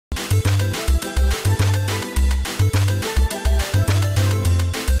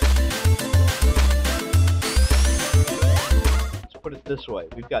this way.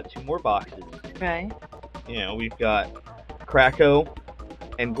 We've got 2 more boxes. Right. You know, we've got Kracko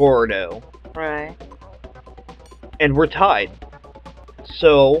and Gordo. Right. And we're tied.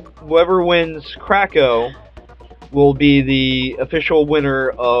 So, whoever wins Kracko will be the official winner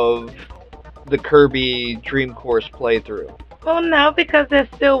of the Kirby Dream Course playthrough. Well, no, because there's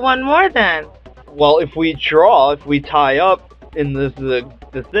still one more then. Well, if we draw, if we tie up in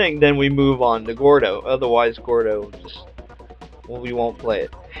the thing, then we move on to Gordo. Otherwise, Gordo just... well, we won't play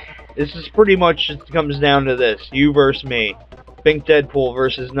it. This is pretty much, it comes down to this. You versus me. Binkdeadpool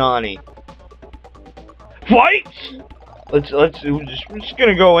versus Nani. Fight! We're just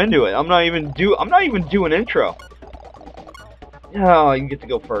gonna go into it. I'm not even doing intro. Oh, you get to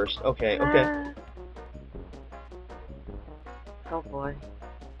go first. Okay. Oh boy.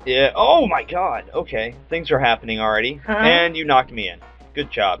 Yeah. Oh my God. Okay. Things are happening already. Huh? And you knocked me in.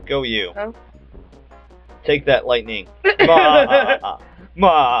 Good job. Go you. Oh. Take that, lightning.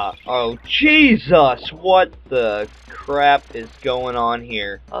 Ma. Oh Jesus! What the crap is going on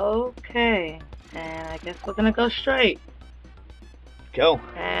here? Okay. And I guess we're gonna go straight. Go.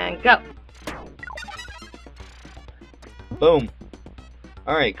 And go. Boom.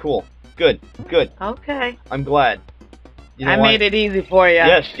 Alright, cool. Good. Okay. I'm glad. You know I made it easy for you.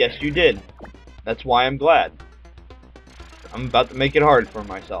 Yes, you did. That's why I'm glad. I'm about to make it hard for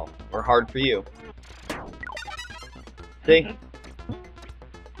myself. Or hard for you. See?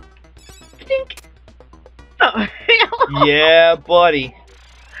 Oh. Yeah, buddy.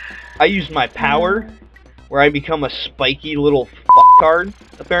 I use my power, where I become a spiky little fucktard,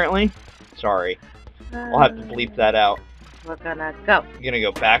 apparently. Sorry. I'll have to bleep that out. We're gonna go. You're gonna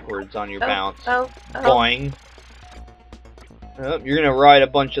go backwards on your bounce. Oh. Boing. Oh, you're gonna ride a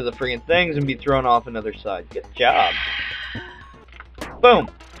bunch of the friggin' things and be thrown off another side. Good job. Boom.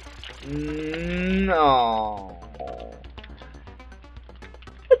 No.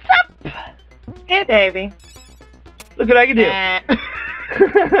 What's up? Hey, baby. Look what I can do.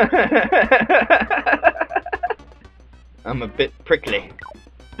 I'm a bit prickly.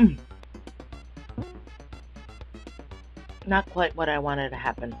 Not quite what I wanted to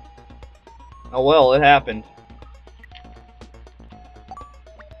happen. Oh well, it happened.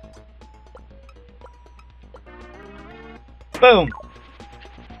 Boom.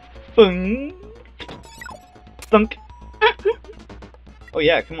 Boom. Thunk. Oh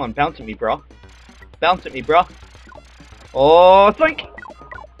yeah, come on, bounce at me, bro. Bounce at me, bro. Oh, thunk.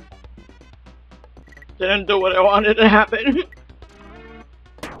 Didn't do what I wanted to happen.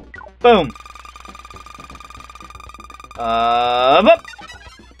 Boom. Up.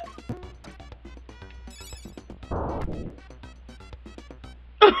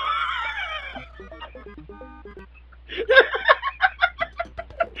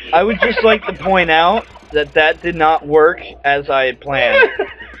 I would just like to point out that that did not work as I had planned.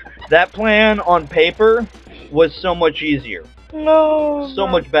 That plan on paper was so much easier. No. So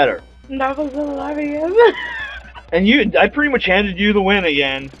much better. That was hilarious. And I pretty much handed you the win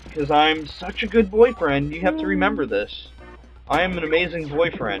again, because I'm such a good boyfriend. You have to remember this. I am an amazing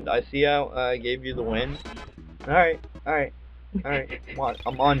boyfriend. I see how I gave you the win. Alright.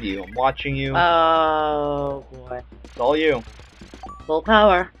 I'm on to you. I'm watching you. Oh, boy. It's all you. Full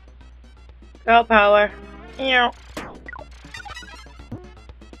power. Girl power. Ew.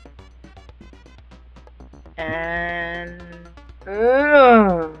 And...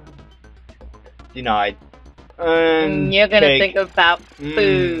 Denied. And you're gonna cake. think about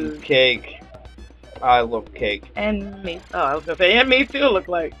food. Cake. I love cake. And me. Oh, I was gonna say, and me too, look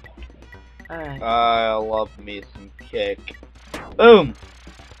like. Alright. I love me some cake. Boom!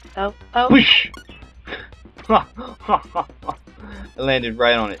 Oh. Whoosh! I landed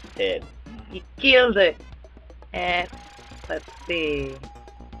right on its head. You killed it. And let's see.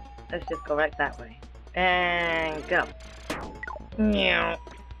 Let's just go right that way. And go. Meow.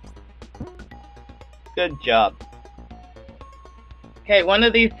 Good job. Okay, one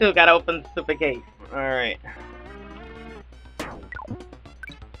of these two gotta open the super gate. Alright.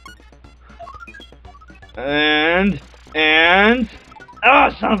 And...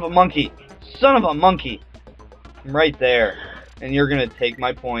 Ah, son of a monkey! Son of a monkey! I'm right there. And you're gonna take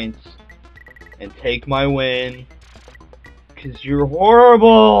my points. And take my win. Cause you're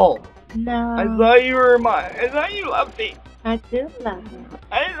horrible! No. I thought you loved me. I do love you.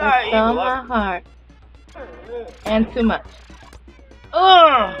 I thought With you all loved my heart. And too much.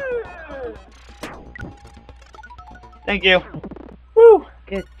 Ugh! Thank you. Woo!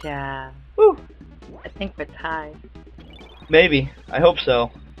 Good job. Woo! I think we're tied. Maybe. I hope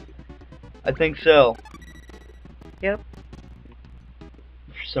so. I think so. Yep.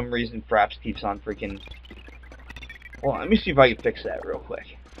 For some reason, Fraps keeps on freaking Well, let me see if I can fix that real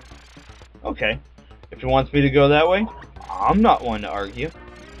quick. Okay. If it wants me to go that way, I'm not one to argue.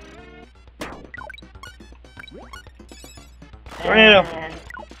 Tornado!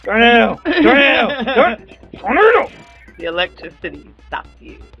 Tornado! Tornado! Tornado! The electricity stopped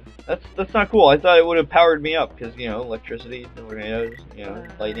you. That's not cool. I thought it would have powered me up because, you know, electricity, tornadoes, you know,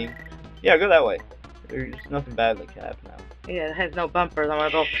 lightning. Yeah, go that way. There's nothing bad that can happen now. Yeah, it has no bumpers. I'm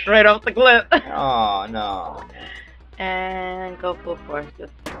gonna go straight off the cliff. Oh, no. And go full force.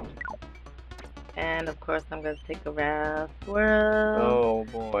 And of course, I'm gonna take a round swirl. Oh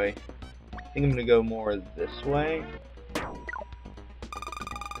boy. I think I'm gonna go more this way.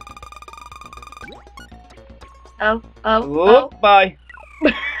 Oh. Bye.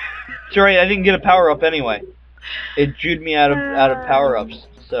 Sorry, I didn't get a power up anyway. It jewed me out of power ups,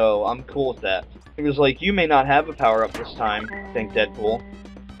 so I'm cool with that. It was like, you may not have a power up this time, Binkdeadpool.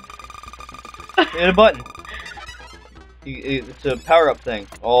 Hit a button. It's a power up thing.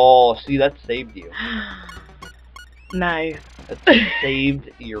 Oh, see, that saved you. Nice. That saved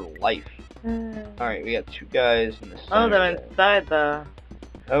your life. Alright, we got two guys in the center. Oh, they're inside the...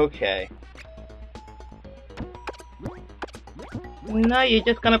 Okay. No, you're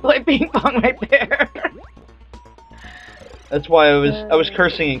just gonna play ping pong right there. That's why I was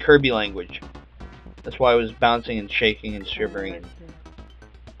cursing in Kirby language. That's why I was bouncing and shaking and shivering.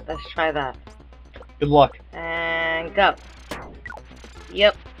 Let's try that. Good luck. And go.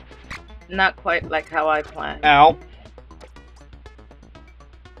 Yep. Not quite like how I planned. Ow.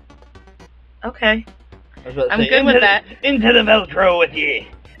 Okay. I was about to I'm say, good with that. Into the Velcro with you.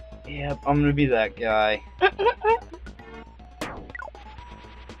 Yep, I'm gonna be that guy.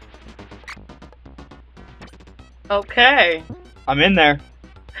 Okay. I'm in there.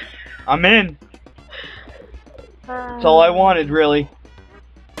 I'm in. That's all I wanted, really.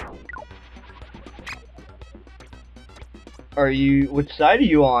 Which side are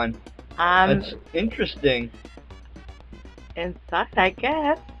you on? That's interesting. Inside, I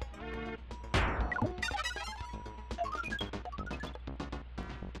guess.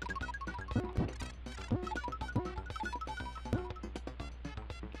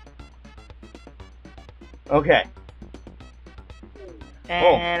 Okay.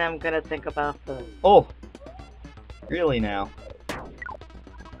 And I'm gonna think about the... Oh. Really now?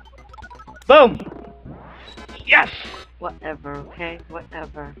 Boom! Yes! Whatever, okay?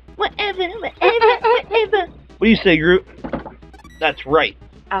 Whatever. Whatever. What do you say, Groot? That's right.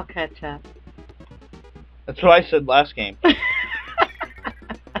 I'll catch up. That's what I said last game.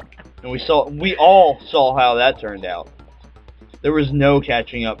 And we all saw how that turned out. There was no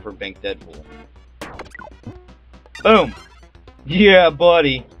catching up for Binkdeadpool. Boom! Yeah,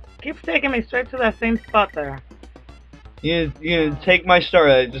 buddy. Keeps taking me straight to that same spot there. You take my star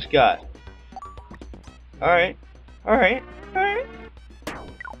that I just got. Alright. Alright. Alright.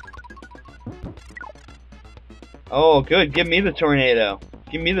 Oh, good. Give me the tornado.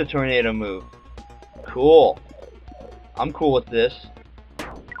 Give me the tornado move. Cool. I'm cool with this.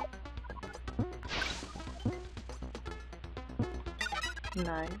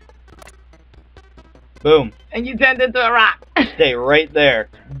 Nice. Boom. And you turned into a rock. Stay right there.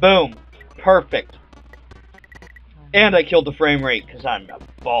 Boom. Perfect. And I killed the frame rate because I'm the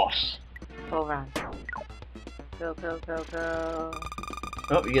boss. Hold on. Go, go, go, go.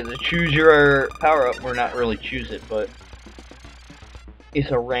 Oh, you get to choose your power up. Or not really choose it, but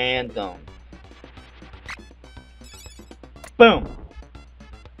it's a random. Boom.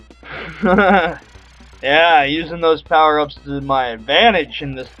 Yeah, using those power ups to my advantage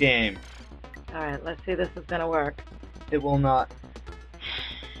in this game. Alright, let's see if this is gonna work. It will not.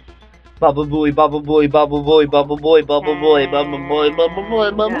 Bubble boy, bubble boy, bubble boy, bubble boy, bubble boy, bubble boy, bubble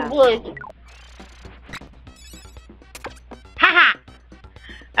boy, bubble boy. Haha!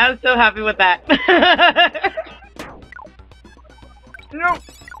 I'm so happy with that. No.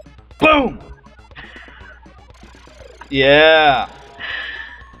 Boom. Yeah.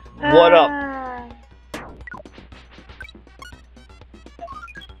 What up?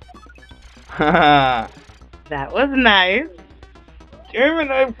 Haha. That was nice. Damn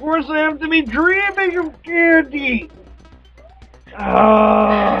it, of course I have to be dreaming of candy!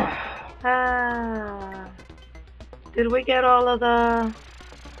 Ah. Did we get all of the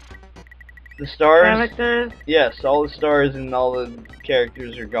stars? characters? Yes, all the stars and all the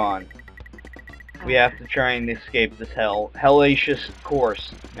characters are gone. We have to try and escape this hellacious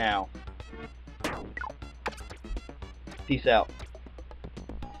course now. Peace out.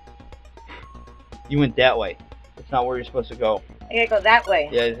 You went that way. That's not where you're supposed to go. I gotta go that way.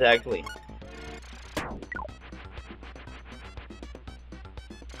 Yeah, exactly.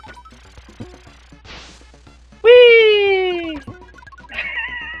 Whee!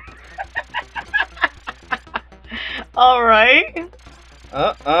 Alright.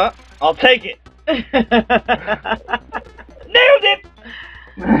 I'll take it. Nailed it!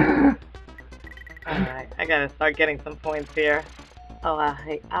 Alright, I gotta start getting some points here. Oh,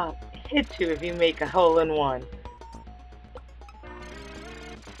 I'll hit you if you make a hole-in-one.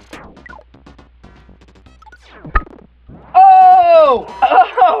 Oh!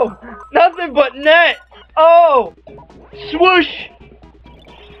 Oh! Nothing but net! Oh! Swoosh!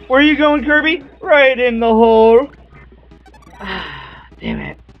 Where are you going, Kirby? Right in the hole. Damn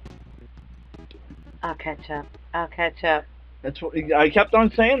it. I'll catch up. I'll catch up. That's what I kept on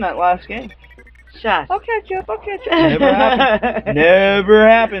saying that last game. Shush. I'll catch up. I'll catch up. Never happened. Never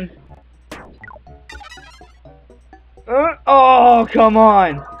happened. Oh, come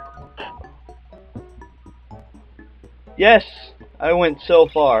on. Yes, I went so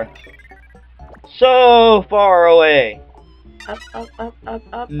far. So far away.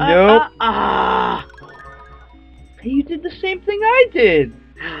 Up. Nope. You did the same thing I did.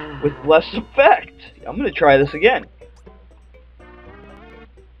 With less effect. I'm gonna try this again.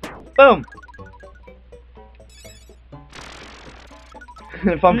 Boom.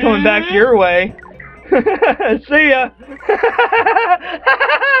 If I'm coming back your way. See ya.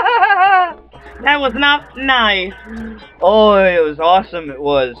 That was not nice. Oh, it was awesome. It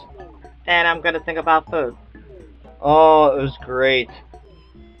was. And I'm gonna think about food. Oh, it was great.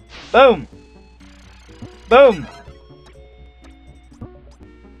 Boom. Boom.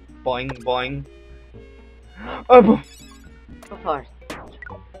 Boing, boing. Oh, boom. Of course.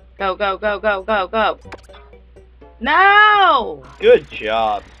 Go. No! Good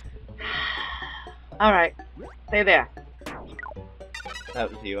job. Alright. Stay there. That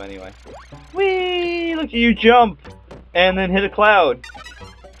was you anyway. Whee! Look at you jump! And then hit a cloud.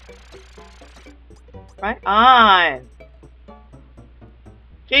 Right on.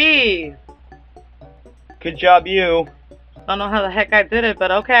 Jeez. Good job, you. Don't know how the heck I did it,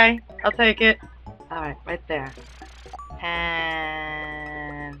 but okay. I'll take it. Alright, right there.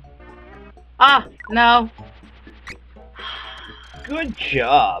 And... Ah! No! Good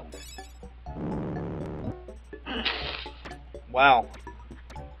job. Wow.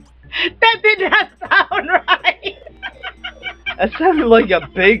 That did not sound right! That sounded like a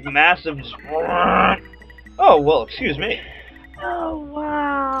big, massive... Oh, well, excuse me. Oh,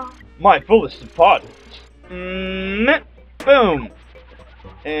 wow. My fullest of pardons. Boom.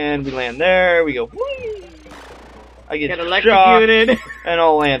 And we land there. We go. Whee! I get electrocuted. Shocked, and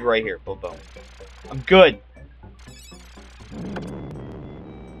I'll land right here. Boom, boom. I'm good.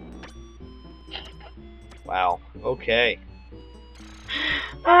 Wow. Okay.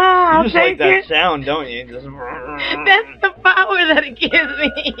 Ah, You just like that sound, don't you? Just... That's the power that it gives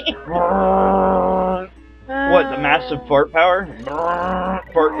me. What, the massive fart power?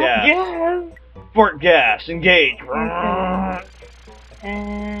 Fart gas. Yes. Fart gas. Engage. Okay.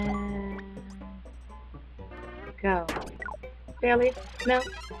 And... Go. Barely? No?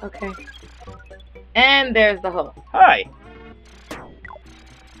 Okay. And there's the hole. Hi.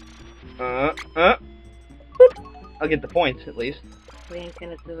 Boop. I'll get the points, at least. We ain't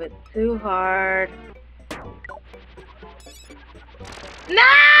gonna do it too hard. No!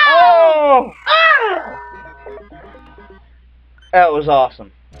 Oh! Ah! That was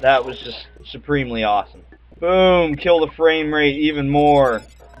awesome. That was just supremely awesome. Boom! Kill the frame rate even more.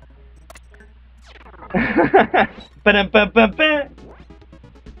 Ba-dum-bum-bum-bum.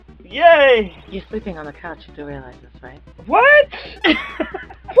 Yay! You're sleeping on the couch, you do realize this, right? What?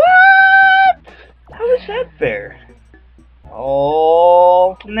 What? How is that fair?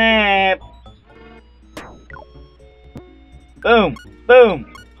 Oh, snap. Boom.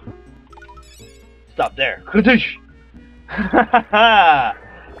 Boom. Stop there.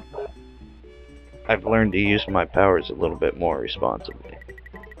 I've learned to use my powers a little bit more responsibly.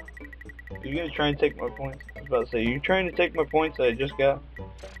 Are you gonna try and take my points? I was about to say, are you trying to take my points that I just got?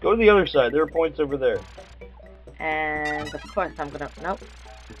 Go to the other side. There are points over there. And of course I'm gonna... Nope.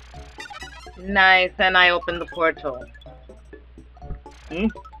 Nice, and I opened the portal.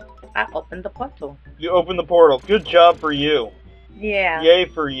 I opened the portal. You opened the portal. Good job for you. Yeah. Yay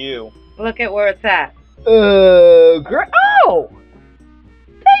for you. Look at where it's at. Great. Oh!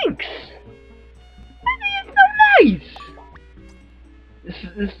 Thanks! That is so nice! This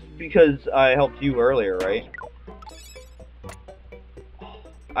is because I helped you earlier, right?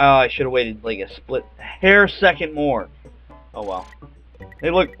 Oh, I should have waited like a split hair second more. Oh well.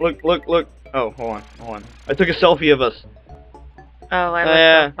 Hey, look. Oh, hold on. I took a selfie of us. Oh, I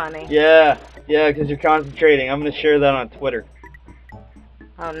look so funny. Yeah, because you're concentrating. I'm going to share that on Twitter.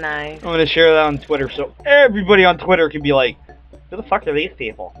 Oh, nice. I'm going to share that on Twitter so everybody on Twitter can be like, who the fuck are these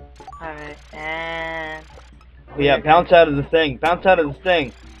people? Alright, and... Yeah, bounce out of the thing. Bounce out of the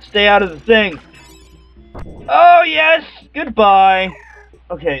thing. Stay out of the thing. Oh, yes! Goodbye.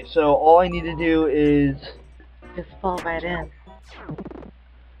 Okay, so all I need to do is... Just fall right in.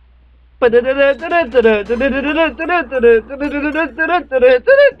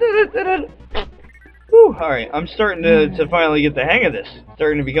 Whew, alright, I'm starting to finally get the hang of this. It's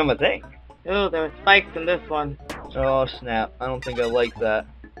starting to become a thing. Oh, there are spikes in this one. Oh, snap. I don't think I like that.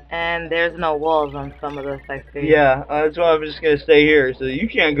 And there's no walls on some of this, I see. Yeah, that's why I'm just gonna stay here, so you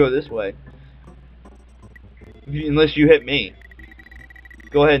can't go this way. Unless you hit me.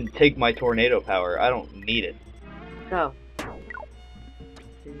 Go ahead and take my tornado power. I don't need it. Go.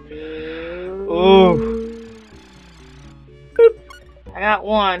 Ooh. I got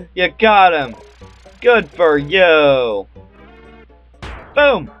one. You got him. Good for you.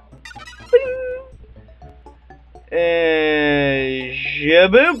 Boom. And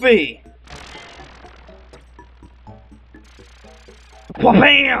shaboopy.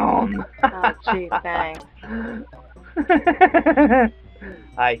 Bam! Oh, gee, thanks.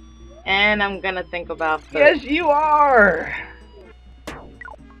 Hi. And I'm gonna think about this. Yes, you are.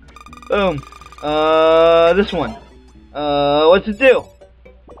 Boom. This one. What's it do?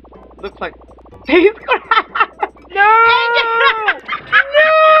 Looks like he's No!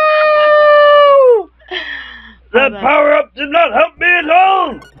 No! That power-up did not help me at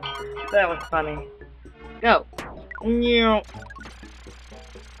all! That was funny. Go.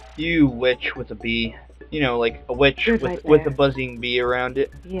 You witch with a bee. You know, like a witch Right with a there. buzzing bee around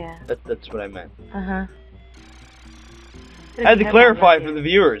it. Yeah. That's what I meant. Uh-huh. I had to clarify for the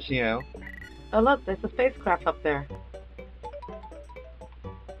viewers, you know. Oh, look, there's a spacecraft up there.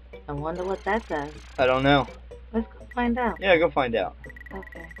 I wonder what that does. I don't know. Let's go find out. Yeah, go find out.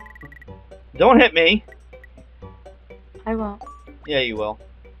 Okay. Don't hit me. I won't. Yeah, you will.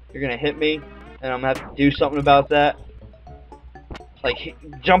 You're gonna hit me, and I'm gonna have to do something about that. Like,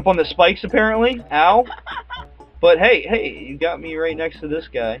 jump on the spikes, apparently. Ow. But hey, you got me right next to this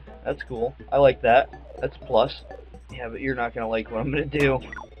guy. That's cool. I like that. That's a plus. Yeah, but you're not gonna like what I'm gonna do.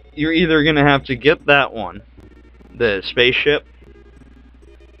 You're either gonna have to get that one, the spaceship,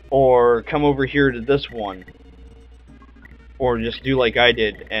 or come over here to this one, or just do like I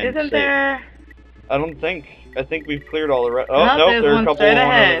did and Isn't save. there? I don't think. I think we've cleared all the rest. Oh, No, nope, there's there are a one couple straight over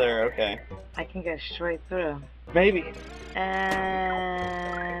ahead. there. Okay. I can get straight through. Maybe.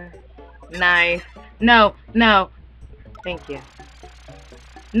 And nice. No. Thank you.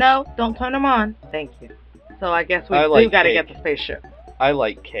 No, don't turn them on. Thank you. So I guess we do gotta get the spaceship. I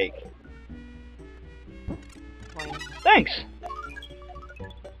like cake. Thanks.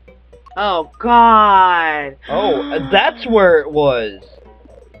 Oh God. Oh, that's where it was.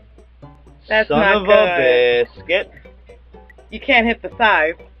 That's Son not of good. a biscuit. You can't hit the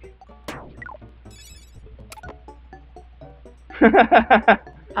sides.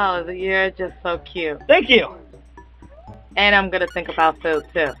 Oh, you're just so cute. Thank you. And I'm gonna think about food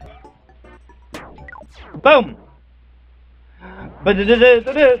too. Boom.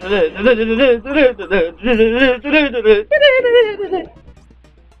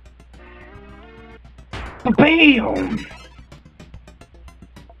 Bam.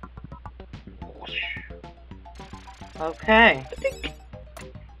 Okay.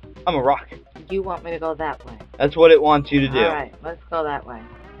 I'm a rock. You want me to go that way? That's what it wants you to do. Alright, let's go that way.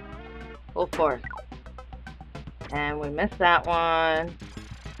 Full force. And we missed that one.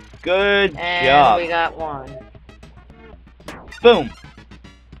 Good And job. we got one. Boom.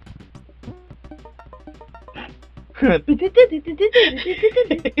 That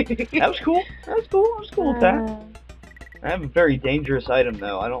was cool. That was cool. I was cool with that. I have a very dangerous item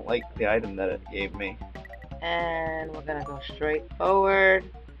though. I don't like the item that it gave me. And we're gonna go straight forward.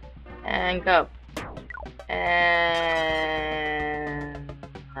 And go. And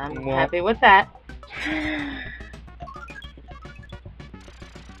I'm happy with that.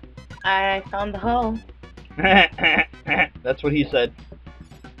 I found the hole. That's what he said.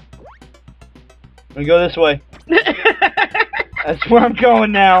 I'm gonna go this way. That's where I'm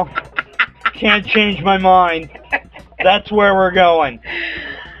going now. Can't change my mind. That's where we're going.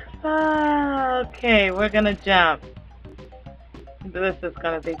 Okay, we're gonna jump. This is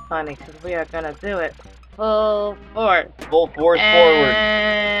gonna be funny because we are gonna do it full force. Full force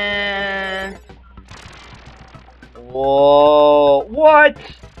And... forward. Whoa! What?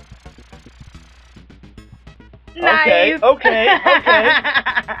 Nice. Okay.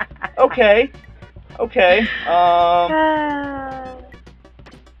 Okay.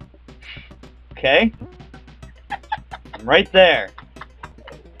 I'm right there.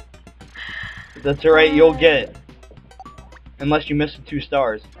 That's alright, you'll get it. Unless you miss the 2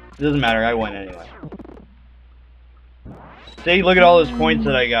 stars. It doesn't matter, I win anyway. See, look at all those points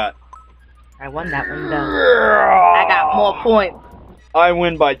that I got. I won that one though. I got more points. I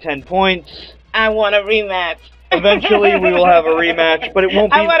win by 10 points. I want a rematch. Eventually, we will have a rematch, but it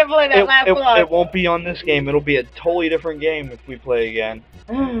won't be. I want to play that last one. It won't be on this game. It'll be a totally different game if we play again.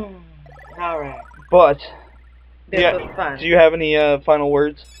 Alright. But This was fun. do you have any final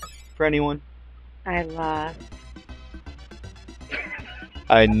words for anyone? I lost.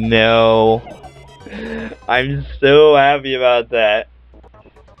 I know. I'm so happy about that.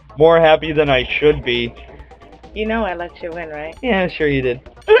 More happy than I should be. You know I let you win, right? Yeah, sure you did.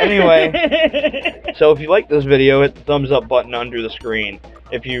 Anyway, so if you like this video, hit the thumbs up button under the screen.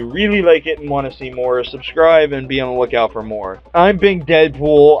 If you really like it and want to see more, subscribe and be on the lookout for more. I'm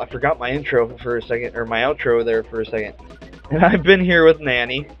Binkdeadpool. I forgot my intro for a second, or my outro there for a second. And I've been here with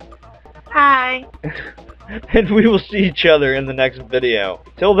Nani. Hi. And we will see each other in the next video.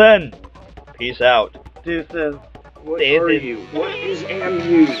 Till then, peace out. Deuces. What are you? What is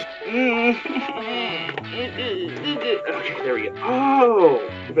MU? Okay, there we go. Oh!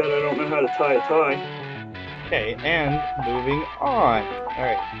 Too bad I don't know how to tie a tie. Okay, and moving on.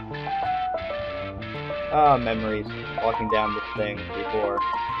 Alright. Ah, memories. Walking down this thing before.